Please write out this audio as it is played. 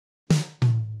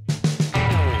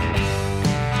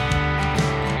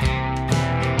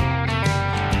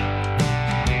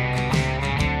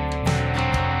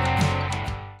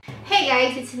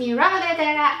it's me,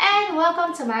 Vladimir, and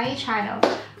welcome to my channel.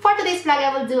 For today's vlog,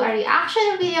 I will do a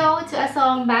reaction video to a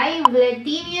song by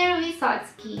Vladimir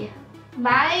Vysotsky,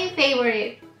 my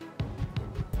favorite.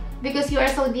 Because you are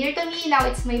so dear to me, now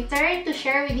it's my turn to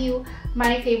share with you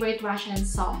my favorite Russian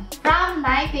song. From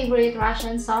my favorite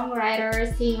Russian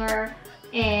songwriter, singer,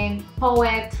 and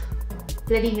poet,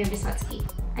 Vladimir Vysotsky.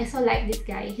 I so like this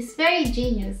guy. He's very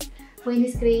genius when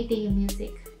he's creating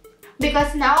music.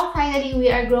 Because now, finally, we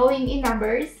are growing in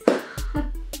numbers.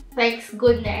 Thanks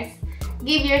goodness.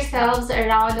 Give yourselves a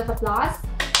round of applause.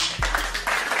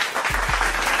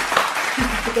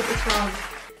 Because it's wrong.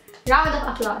 Round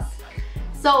of applause.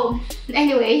 So,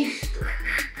 anyway.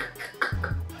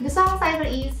 The song title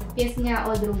is Pесня,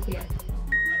 druge.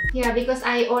 Yeah, because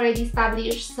I already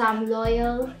established some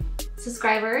loyal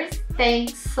subscribers.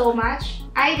 Thanks so much.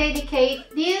 I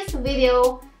dedicate this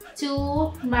video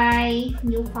to my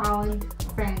newfound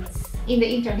friends in the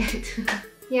internet.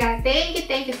 Yeah,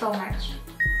 thank you so much.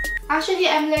 Actually,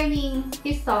 I'm learning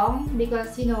this song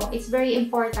because, you know, it's very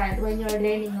important when you're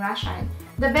learning Russian.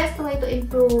 The best way to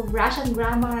improve Russian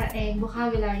grammar and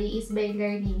vocabulary is by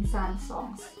learning some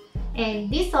songs. And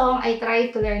this song, I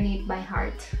tried to learn it by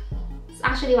heart. It's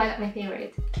actually one of my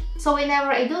favorites. So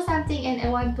whenever I do something and I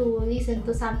want to listen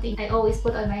to something, I always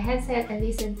put on my headset and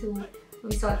listen to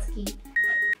Vysotsky.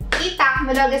 Итак,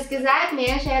 много сказать,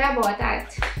 меньше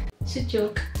работать.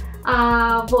 Шучу.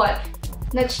 Вот.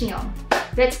 Начнем.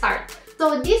 Let's start.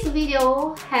 So this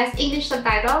video has English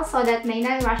subtitles so that my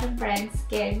non-Russian friends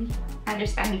can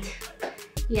understand.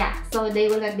 Yeah, so they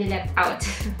will not be left out.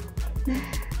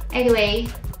 Anyway,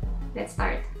 let's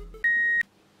start.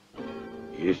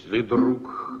 Если друг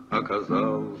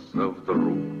оказался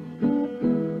вдруг,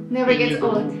 Never gets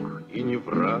old. И не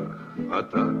враг, а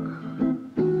так.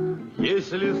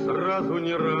 Если сразу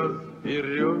не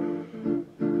разберешь,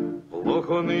 плох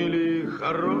он или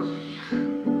хорош,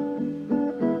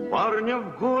 парня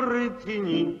в горы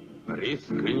тяни,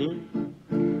 рискни,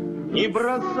 не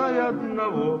бросай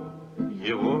одного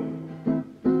его.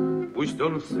 Пусть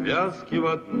он в связке в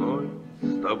одной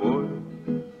с тобой,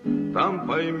 там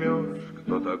поймешь,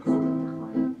 кто такой.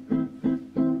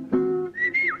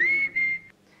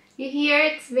 You hear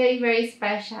it's very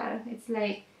special. It's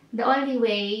like the only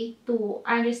way to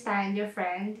understand your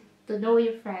friend, to know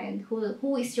your friend,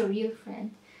 who is your real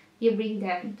friend, you bring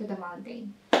them to the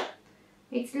mountain.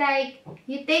 It's like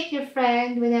you take your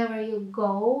friend whenever you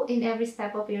go in every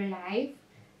step of your life,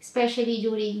 especially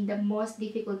during the most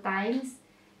difficult times,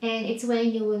 and it's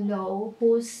when you will know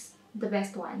who's the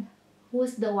best one,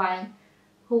 who's the one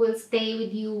who will stay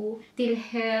with you till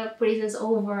hell freezes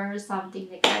over or something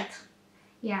like that.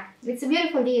 Yeah, it's a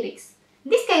beautiful lyrics.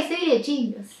 This guy is really a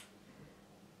genius.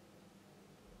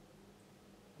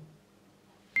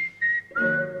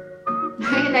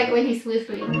 I like when he's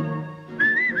whispering.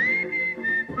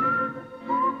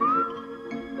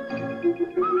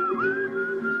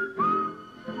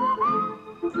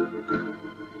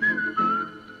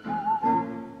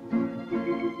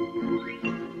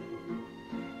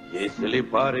 Если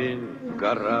парень в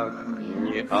горах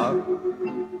не ах,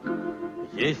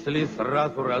 если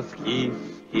сразу раскис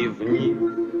и вниз,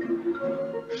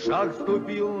 шаг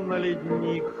ступил на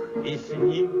ледник и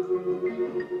сник,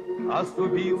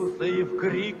 оступился и в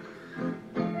крик,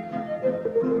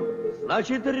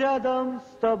 значит рядом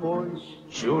с тобой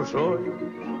чужой,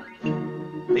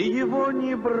 ты его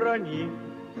не брони,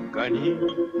 гони,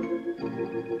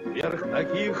 вверх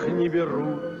таких не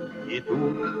берут, и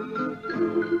тут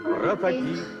про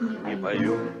таких не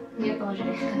поют. Я тоже.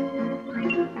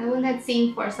 I will not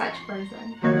sing for such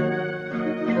person.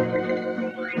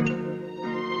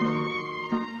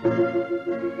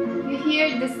 You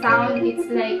hear the sound, it's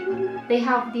like they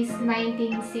have this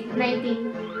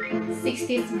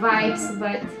 1960s vibes,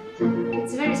 but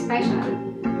it's very special.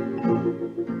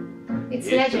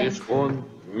 It's legend. Если он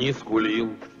не скулил,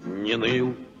 не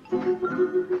ныл,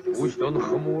 пусть он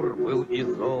хмур был и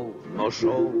зол, но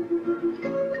шел.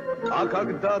 А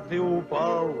когда ты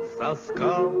упал со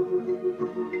скал,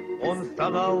 он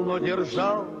стонал, но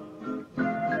держал.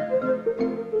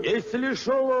 Если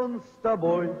шел он с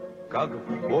тобой, как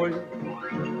в бой,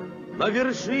 на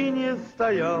вершине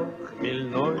стоял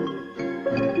хмельной,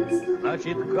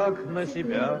 значит, как на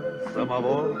себя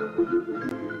самого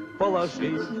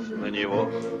положить на него.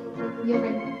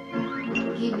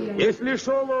 Если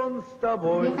шел он с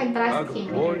тобой, как в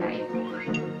бой,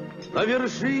 на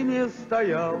вершине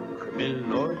стоял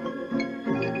хмельной,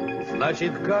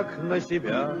 значит, как на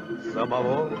себя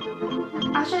самого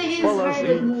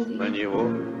положить на него.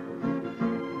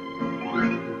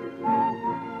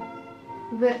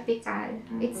 Vertical.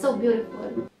 It's so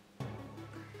beautiful.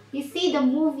 You see, the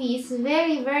movie is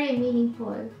very, very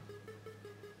meaningful.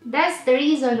 That's the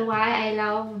reason why I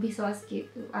love Vysotsky.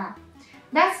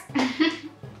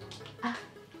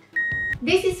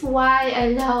 This is why I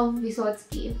love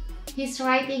Vysotsky. He's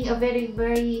writing a very,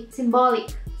 very symbolic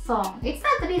song. It's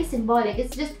not really symbolic,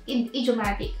 it's just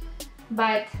idiomatic.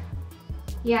 But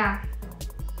yeah,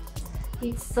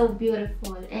 it's so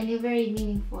beautiful and very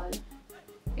meaningful.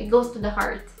 It goes to the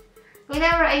heart.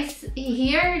 Whenever I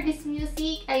hear this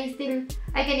music, I can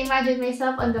imagine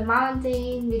myself on the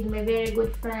mountain with my very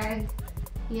good friend.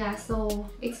 Yeah, so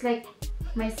it's like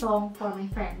my song for my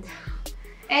friend.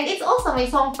 And it's also my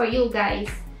song for you guys.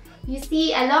 You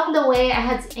see, along the way, I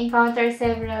had encountered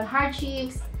several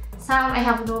hardships. Some I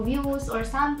have no views or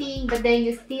something, but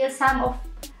then still some of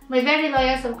my very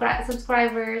loyal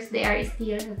subscribers, they are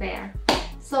still there.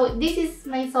 So this is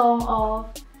my song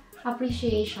of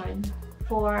appreciation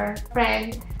for a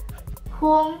friend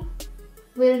whom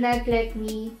will not let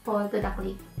me fall to the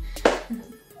cliff.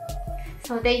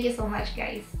 So thank you so much,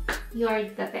 guys. You are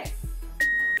the best.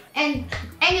 And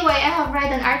anyway, I have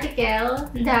read an article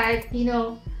that, you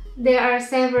know, there are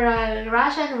several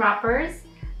Russian rappers.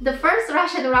 The first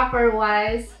Russian rapper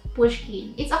was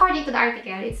Pushkin. It's according to the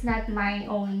article. It's not my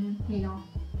own, you know,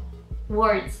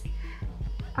 words.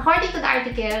 According to the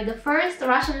article, the first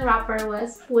Russian rapper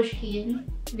was Pushkin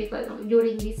because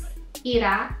during this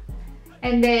era.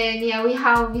 And then yeah, we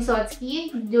have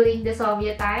Vysotsky during the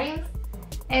Soviet times.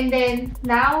 And then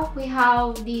now we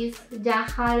have this Jack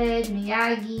Khaled,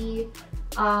 Miyagi,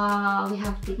 we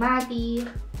have Timati.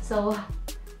 So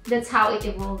that's how it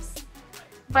evolves.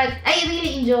 But I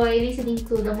really enjoy listening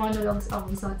to the monologues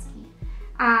of Vysotsky.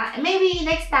 Maybe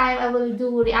next time I will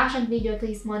do reaction video to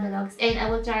his monologues and I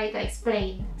will try to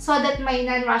explain so that my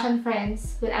non-Russian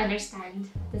friends will understand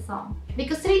the song.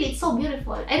 Because really, it's so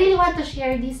beautiful. I really want to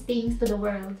share these things to the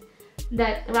world,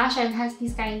 that Russian has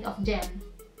this kind of gem.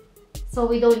 So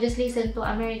we don't just listen to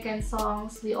American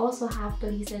songs, we also have to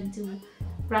listen to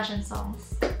Russian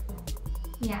songs.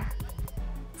 Yeah.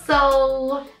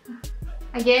 So,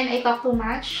 again, I talk too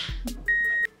much.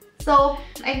 So,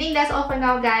 I think that's all for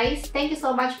now, guys. Thank you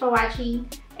so much for watching,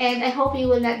 and I hope you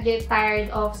will not get tired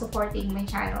of supporting my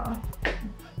channel.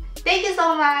 Thank you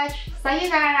so much.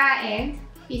 Sayonara and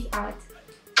peace out.